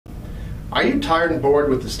Are you tired and bored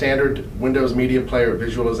with the standard Windows Media Player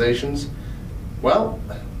visualizations? Well,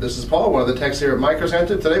 this is Paul, one of the techs here at Micro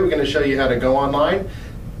Center. Today we're going to show you how to go online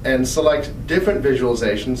and select different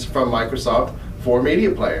visualizations from Microsoft for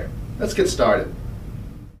Media Player. Let's get started.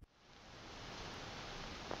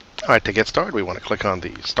 Alright, to get started we want to click on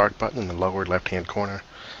the Start button in the lower left hand corner.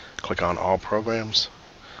 Click on All Programs.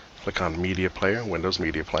 Click on Media Player, Windows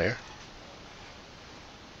Media Player.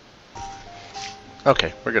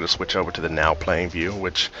 Okay, we're going to switch over to the Now Playing view,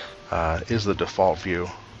 which is the default view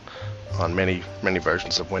on many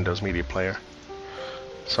versions of Windows Media Player.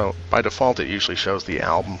 So by default it usually shows the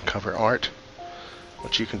album cover art.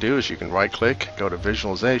 What you can do is you can right click, go to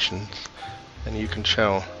Visualizations, and you can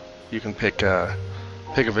pick a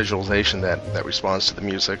visualization that responds to the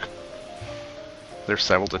music. There's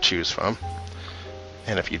several to choose from.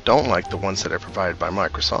 And if you don't like the ones that are provided by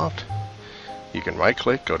Microsoft, you can right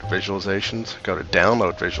click, go to Visualizations, go to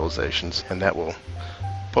Download Visualizations, and that will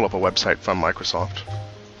pull up a website from Microsoft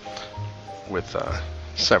with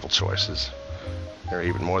several choices. There are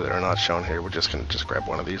even more that are not shown here. We're just going to grab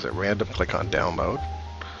one of these at random, click on Download,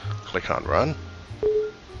 click on Run,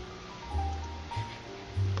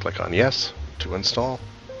 click on Yes to install.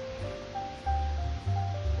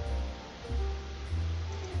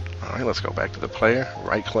 Alright, let's go back to the player,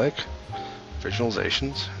 right click,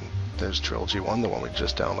 Visualizations. There's Trilogy 1, the one we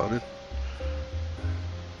just downloaded.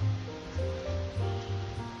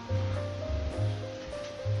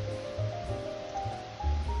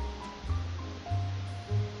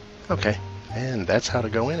 Okay, and that's how to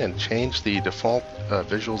go in and change the default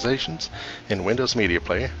visualizations in Windows Media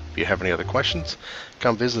Player. If you have any other questions,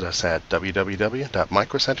 come visit us at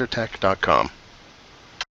www.microcentertech.com.